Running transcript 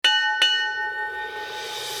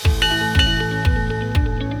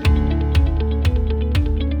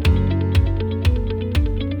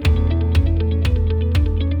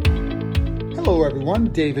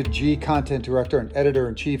everyone. David G., Content Director and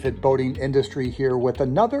Editor-in-Chief at Boating Industry here with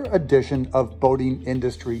another edition of Boating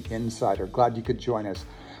Industry Insider. Glad you could join us.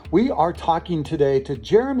 We are talking today to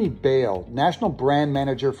Jeremy Bale, National Brand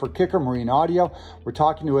Manager for KICKER Marine Audio. We're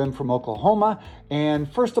talking to him from Oklahoma. And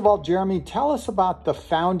first of all, Jeremy, tell us about the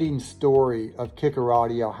founding story of KICKER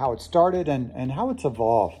Audio, how it started and how it's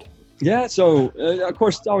evolved. Yeah, so of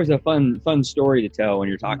course, it's always a fun story to tell when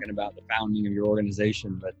you're talking about the founding of your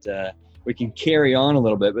organization, but we can carry on a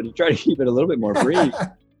little bit, but to try to keep it a little bit more brief.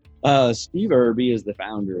 Steve Irby is the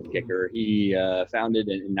founder of KICKER. He founded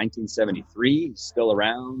in 1973. He's still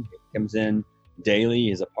around. He comes in daily.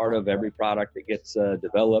 He's a part of every product that gets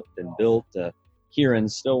developed and built here in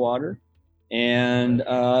Stillwater. And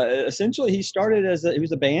essentially, he started he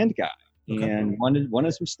was a band guy. Okay. And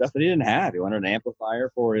wanted some stuff that he didn't have. He wanted an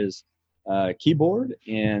amplifier for his keyboard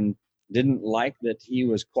and didn't like that he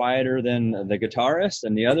was quieter than the guitarist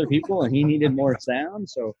and the other people, and he needed more sound.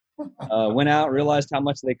 So went out, realized how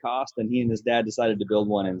much they cost, and he and his dad decided to build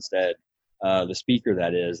one instead, the speaker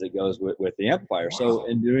that goes with the amplifier. Wow. So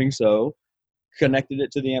in doing so, connected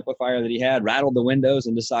it to the amplifier that he had, rattled the windows,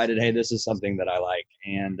 and decided, hey, this is something that I like.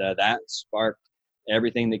 And that sparked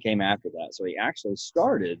everything that came after that. So he actually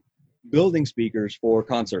started building speakers for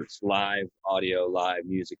concerts, live audio, live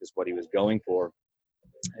music is what he was going for.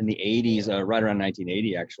 In the 80s, right around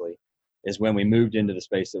 1980 actually, is when we moved into the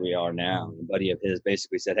space that we are now. A buddy of his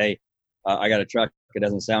basically said, hey, I got a truck, it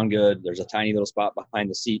doesn't sound good, there's a tiny little spot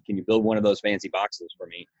behind the seat, can you build one of those fancy boxes for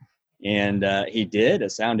me? And he did.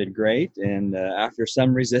 It sounded great. And after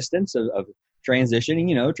some resistance of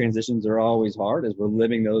transitioning, transitions are always hard as we're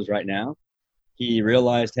living those right now, he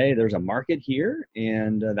realized, hey, there's a market here,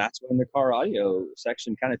 and that's when the car audio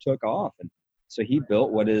section kind of took off. And so he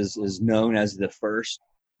built what is known as the first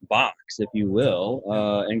box, if you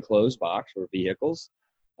will, enclosed box for vehicles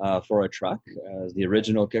for a truck, the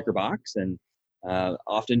original KICKER box. And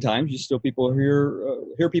oftentimes you still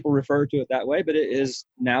hear people refer to it that way, but it is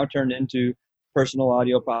now turned into personal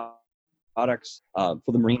audio products for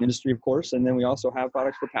the marine industry, of course. And then we also have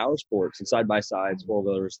products for power sports and side-by-sides,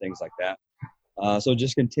 four-wheelers, things like that. So it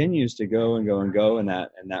just continues to go and go and go in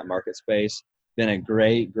that market space. Been a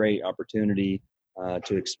great opportunity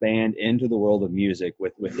to expand into the world of music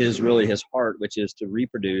with his heart, which is to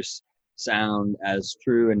reproduce sound as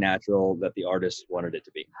true and natural that the artist wanted it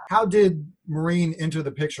to be. How did marine enter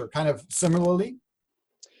the picture? Kind of similarly?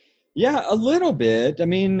 Yeah, a little bit. I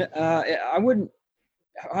mean,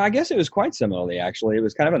 I guess it was quite similarly, actually. It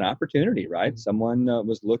was kind of an opportunity, right? Someone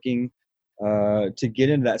was looking to get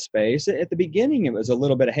into that space. At the beginning, it was a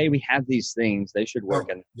little bit of, hey, we have these things, they should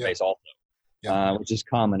work in the space also, which is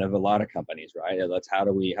common of a lot of companies, right? That's how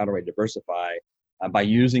do we diversify by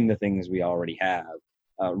using the things we already have.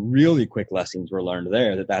 Really quick lessons were learned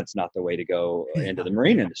there that's not the way to go into the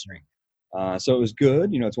marine industry. So it was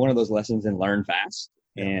good. It's one of those lessons in learn fast.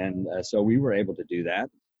 And so we were able to do that,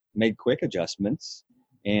 made quick adjustments,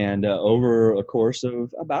 and over a course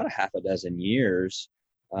of about a half a dozen years,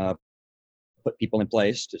 put people in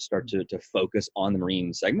place to start to focus on the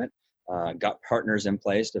marine segment, got partners in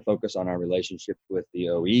place to focus on our relationship with the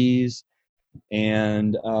OEs,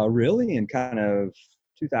 and really in kind of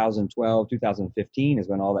 2012, 2015 is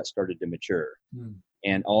when all that started to mature.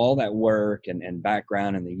 And all that work and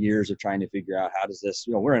background and the years of trying to figure out how does this,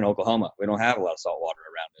 we're in Oklahoma, we don't have a lot of salt water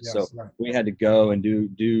around us. So we had to go and do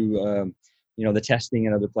the testing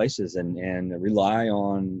in other places and rely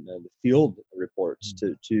on the field reports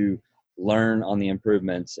to learn on the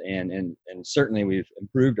improvements, and certainly we've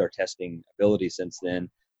improved our testing ability since then.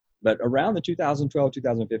 But around the 2012,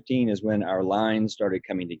 2015 is when our line started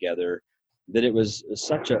coming together, that it was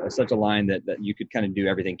such a line that you could kind of do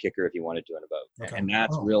everything KICKER if you wanted to in a boat. Okay. And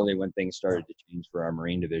that's really when things started to change for our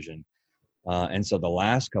marine division. And so the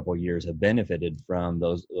last couple of years have benefited from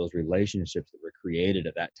those relationships that were created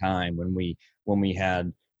at that time when we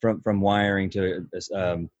had from wiring to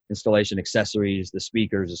installation accessories, the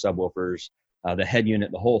speakers, the subwoofers, the head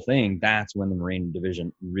unit, the whole thing. That's when the marine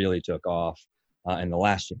division really took off. And the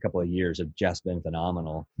last couple of years have just been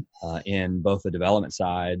phenomenal in both the development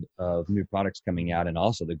side of new products coming out and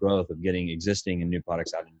also the growth of getting existing and new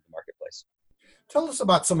products out into the marketplace. Tell us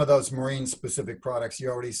about some of those marine-specific products. You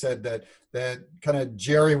already said that kind of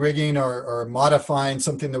jerry-rigging or modifying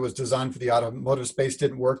something that was designed for the automotive space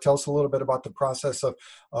didn't work. Tell us a little bit about the process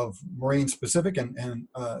of marine-specific and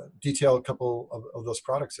detail a couple of those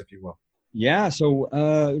products, if you will. Yeah, so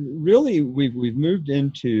really we've moved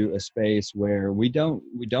into a space where we don't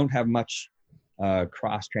have much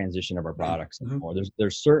cross transition of our products anymore.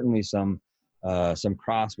 There's certainly some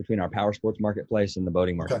cross between our power sports marketplace and the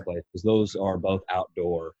boating marketplace, because those are both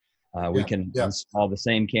outdoor. We can install the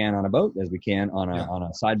same can on a boat as we can on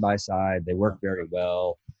a side by side. They work very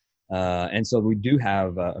well. And so we do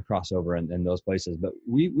have a crossover in those places, but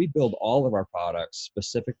we build all of our products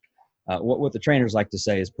specific. What the trainers like to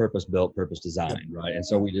say is purpose built, purpose designed, right? And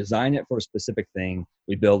so we design it for a specific thing.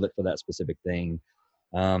 We build it for that specific thing,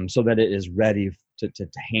 so that it is ready to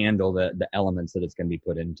handle the elements that it's going to be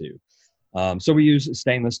put into. So we use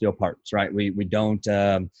stainless steel parts, right? We don't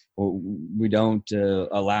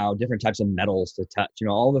allow different types of metals to touch.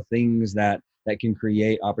 All the things that can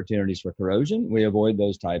create opportunities for corrosion. We avoid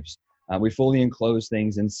those types. We fully enclose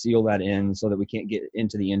things and seal that in so that we can't get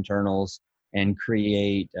into the internals and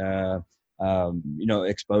create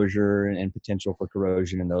exposure and potential for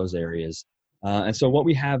corrosion in those areas. And so what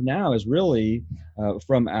we have now is really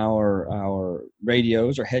from our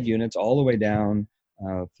radios or head units all the way down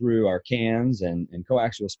through our cans and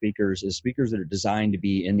coaxial speakers, is speakers that are designed to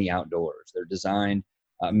be in the outdoors. They're designed,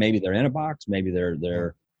 maybe they're in a box, maybe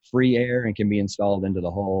they're free air and can be installed into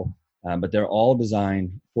the hull, but they're all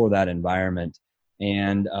designed for that environment.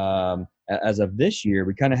 And as of this year,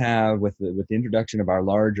 we kind of have, with the introduction of our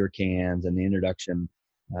larger cans and the introduction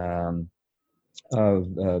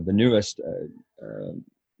of the newest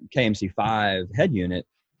KMC5 head unit,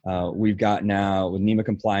 we've got now, with NEMA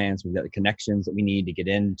compliance, we've got the connections that we need to get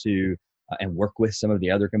into and work with some of the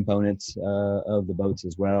other components of the boats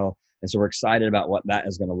as well. And so we're excited about what that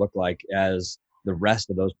is going to look like as the rest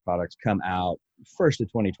of those products come out first of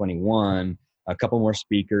 2021, a couple more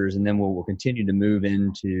speakers, and then we'll continue to move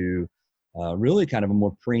into really kind of a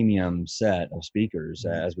more premium set of speakers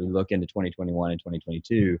as we look into 2021 and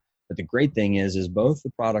 2022. But the great thing is both the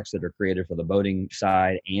products that are created for the boating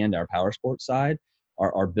side and our power sports side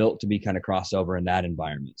are built to be kind of crossover in that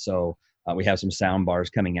environment. So we have some sound bars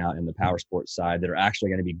coming out in the power sports side that are actually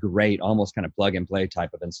going to be great, almost kind of plug and play type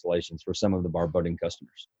of installations for some of the bar boating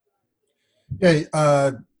customers.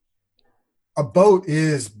 Yeah, a boat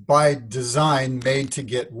is by design made to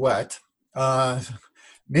get wet.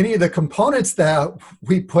 Many of the components that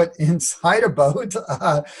we put inside a boat,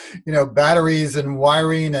 batteries and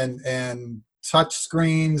wiring and touch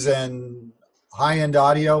screens and high-end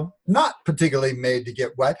audio, not particularly made to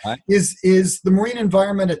get wet. Right. Is the marine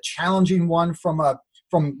environment a challenging one from a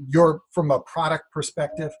product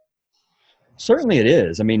perspective? Certainly it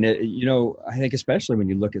is. I mean, I think especially when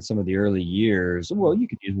you look at some of the early years, well, you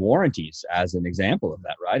could use warranties as an example of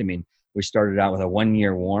that, right? I mean, we started out with a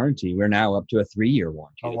 1-year warranty. We're now up to a 3-year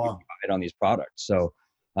warranty that we provide on these products. So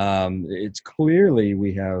it's clearly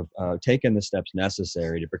we have taken the steps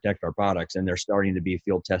necessary to protect our products, and they're starting to be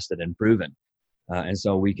field tested and proven. And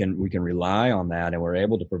so we can rely on that, and we're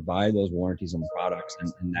able to provide those warranties on the products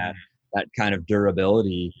and that kind of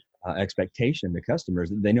durability expectation to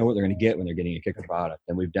customers. They know what they're going to get when they're getting a KICKER product.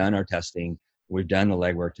 And we've done our testing, we've done the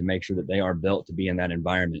legwork to make sure that they are built to be in that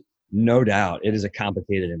environment. No doubt, it is a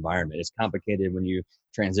complicated environment. It's complicated when you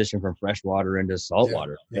transition from fresh water into salt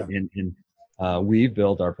water. Yeah. And we've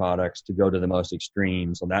built our products to go to the most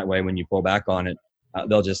extreme, so that way when you pull back on it,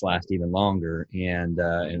 they'll just last even longer. And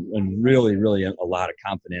really, really a lot of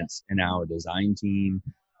confidence in our design team.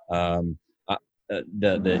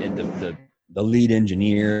 The lead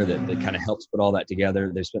engineer that kind of helps put all that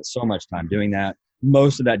together. They've spent so much time doing that.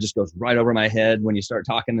 Most of that just goes right over my head when you start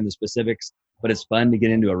talking in the specifics, but it's fun to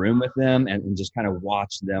get into a room with them and just kind of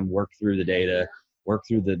watch them work through the data, work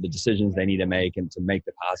through the decisions they need to make, and to make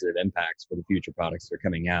the positive impacts for the future products that are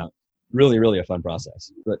coming out. Really, really a fun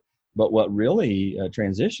process. But what really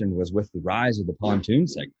transitioned was with the rise of the pontoon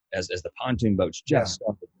segment, as the pontoon boats just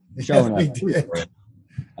started showing up.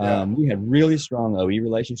 We had really strong OE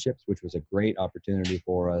relationships, which was a great opportunity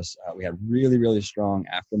for us. We had really, really strong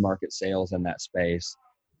aftermarket sales in that space.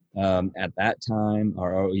 At that time,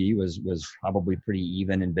 our OE was probably pretty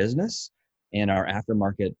even in business, and our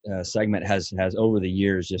aftermarket segment has over the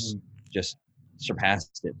years just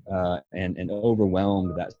surpassed it and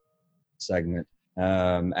overwhelmed that segment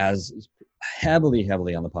as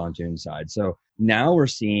heavily on the pontoon side. So now we're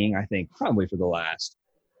seeing, I think, probably for the last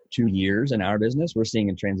 2 years in our business, we're seeing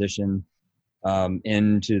a transition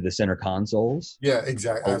into the center consoles. Yeah,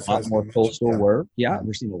 exactly. A lot more coastal work. Yeah,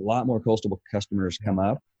 we're seeing a lot more coastal customers come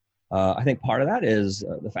up. I think part of that is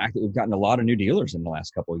the fact that we've gotten a lot of new dealers in the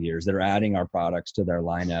last couple of years that are adding our products to their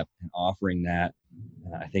lineup and offering that.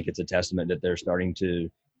 I think it's a testament that they're starting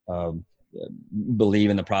to believe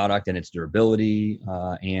in the product and its durability.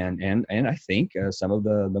 And I think some of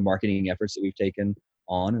the marketing efforts that we've taken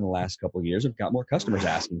on in the last couple of years have got more customers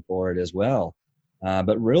asking for it as well.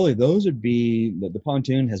 But really, those would be the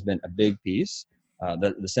pontoon has been a big piece.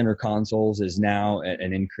 The center consoles is now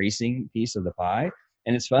an increasing piece of the pie.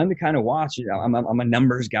 And it's fun to kind of watch. I'm a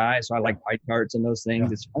numbers guy, so I like pie charts and those things.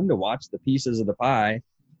 Yeah. It's fun to watch the pieces of the pie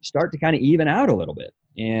start to kind of even out a little bit.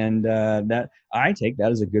 And that I take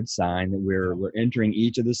that as a good sign that we're entering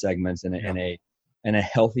each of the segments in a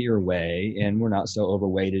healthier way, and we're not so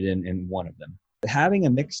overweighted in one of them. Having a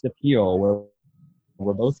mixed appeal where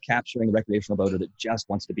we're both capturing a recreational boater that just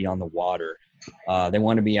wants to be on the water. They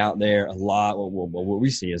want to be out there a lot. What we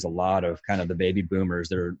see is a lot of kind of the baby boomers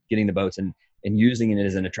that are getting the boats and using it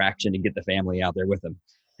as an attraction to get the family out there with them.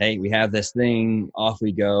 Hey, we have this thing, off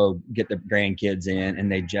we go, get the grandkids in,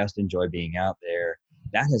 and they just enjoy being out there.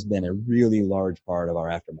 That has been a really large part of our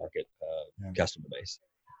aftermarket customer base.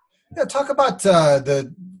 Yeah, talk about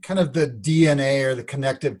the kind of the DNA or the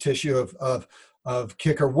connective tissue of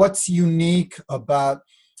KICKER. What's unique about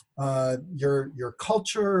your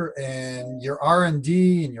culture and your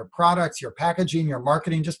R&D and your products, your packaging, your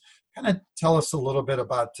marketing? Just kind of tell us a little bit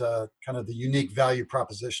about kind of the unique value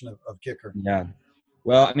proposition of KICKER. Yeah.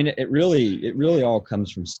 Well, I mean, it really all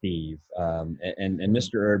comes from Steve and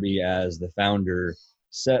Mr. Irby as the founder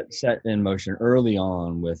set in motion early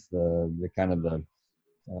on with the kind of the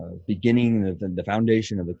beginning, the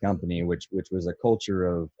foundation of the company, which was a culture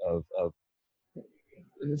of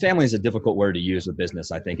family is a difficult word to use with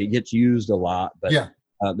business. I think it gets used a lot, but yeah.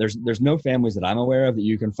 There's no families that I'm aware of that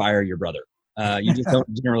you can fire your brother. You just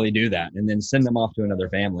don't generally do that and then send them off to another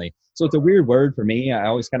family. So it's a weird word for me. I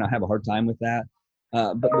always kind of have a hard time with that.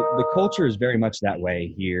 But the culture is very much that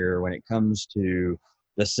way here when it comes to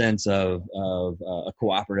the sense of a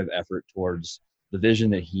cooperative effort towards the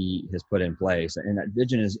vision that he has put in place. And that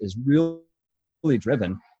vision is really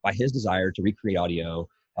driven by his desire to recreate audio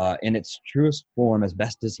in its truest form as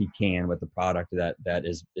best as he can with the product that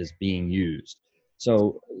is being used.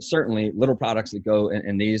 So certainly little products that go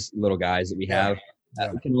in these little guys that we have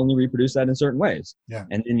we can only reproduce that in certain ways. Yeah.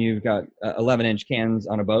 And then you've got 11-inch cans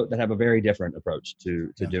on a boat that have a very different approach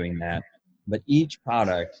to doing that. But each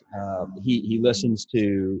product he listens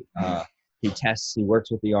to, he tests, he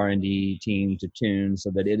works with the R&D team to tune so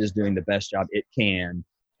that it is doing the best job it can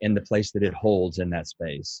in the place that it holds in that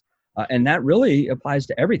space. And that really applies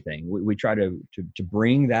to everything. We try to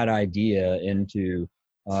bring that idea into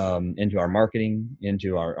our marketing,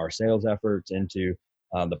 into our sales efforts, into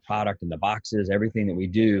the product and the boxes. Everything that we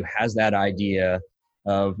do has that idea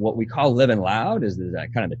of what we call living loud is that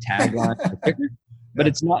kind of the tagline for KICKER. But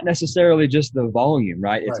it's not necessarily just the volume,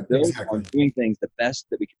 right? It's built on doing things the best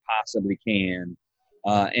that we possibly can,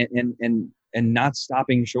 and not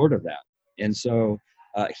stopping short of that. And so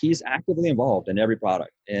he's actively involved in every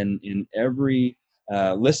product and in every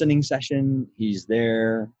listening session. He's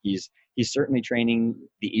there. He's certainly training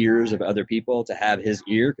the ears of other people to have his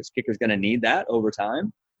ear, because KICKER's going to need that over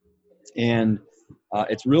time. And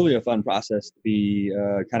it's really a fun process to be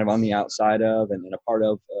kind of on the outside of and a part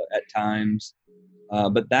of at times.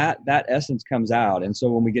 But that essence comes out. And so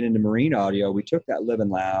when we get into marine audio, we took that Living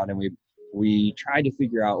Loud and we tried to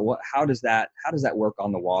figure out how does that work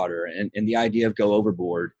on the water, and the idea of go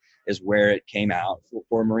overboard is where it came out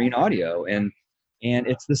for marine audio. And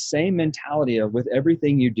it's the same mentality of, with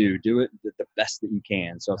everything you do it the best that you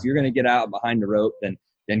can. So if you're going to get out behind the rope,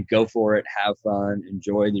 then go for it, have fun,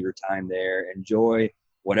 enjoy your time there, enjoy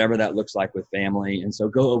whatever that looks like with family. And so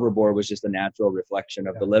go overboard was just a natural reflection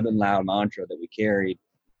of the Living Loud mantra that we carried.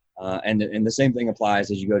 And the same thing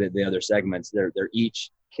applies as you go to the other segments. They're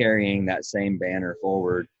each carrying that same banner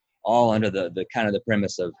forward, all under the kind of the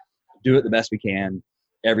premise of do it the best we can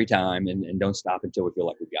every time, and don't stop until we feel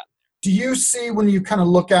like we've got it. Do you see, when you kind of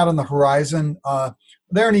look out on the horizon, are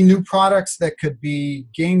there any new products that could be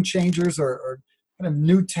game changers or kind of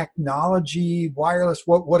new technology, wireless,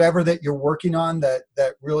 whatever that you're working on that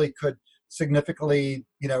really could significantly,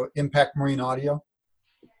 impact marine audio?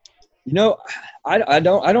 I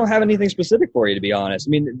don't have anything specific for you, to be honest. I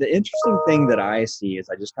mean, the interesting thing that I see is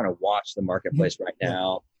I just kind of watch the marketplace right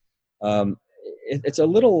now. It's a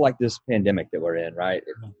little like this pandemic that we're in, right?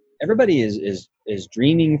 Everybody is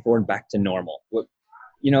dreaming for back to normal,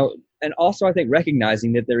 and also I think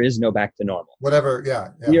recognizing that there is no back to normal. Whatever,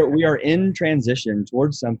 we are in transition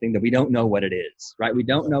towards something that we don't know what it is, right? We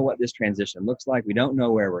don't know what this transition looks like. We don't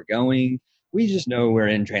know where we're going. We just know we're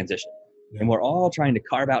in transition. And we're all trying to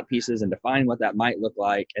carve out pieces and define what that might look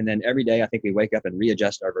like. And then every day I think we wake up and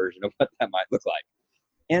readjust our version of what that might look like.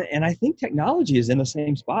 And I think technology is in the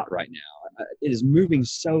same spot right now. It is moving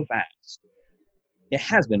so fast. It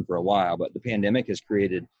has been for a while, but the pandemic has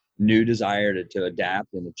created new desire to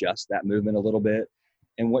adapt and adjust that movement a little bit.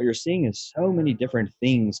 And what you're seeing is so many different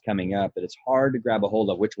things coming up that it's hard to grab a hold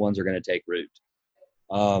of which ones are going to take root.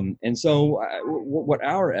 And so what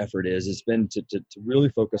our effort has been to really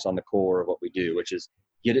focus on the core of what we do, which is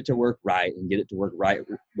get it to work right and get it to work right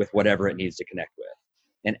with whatever it needs to connect with.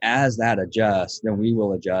 And as that adjusts, then we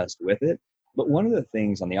will adjust with it. But one of the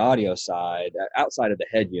things on the audio side, outside of the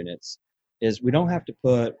head units, is we don't have to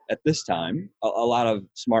put, at this time, a lot of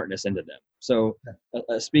smartness into them. So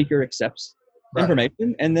a speaker accepts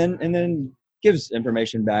information and then gives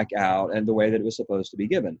information back out and the way that it was supposed to be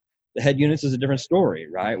given. The head units is a different story,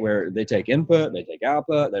 right? Where they take input, they take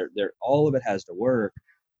output, they're all of it has to work.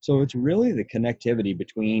 So it's really the connectivity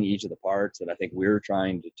between each of the parts that I think we're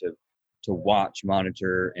trying to watch,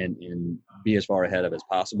 monitor, and be as far ahead of as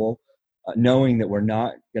possible, knowing that we're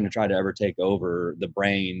not going to try to ever take over the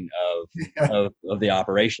brain of the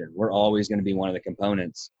operation. We're always going to be one of the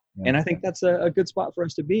components, and I think that's a good spot for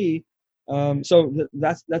us to be. So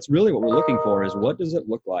that's really what we're looking for, is what does it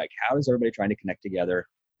look like? How is everybody trying to connect together?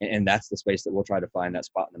 And that's the space that we'll try to find that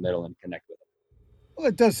spot in the middle and connect with them. Well,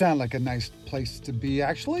 it does sound like a nice place to be,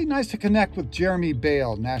 actually. Nice to connect with Jeremy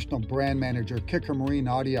Bale, National Brand Manager, KICKER Marine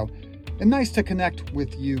Audio, and nice to connect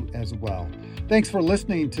with you as well. Thanks for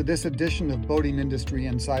listening to this edition of Boating Industry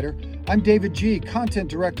Insider. I'm David G., Content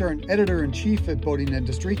Director and Editor-in-Chief at Boating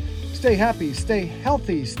Industry. Stay happy, stay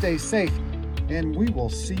healthy, stay safe, and we will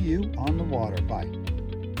see you on the water. Bye.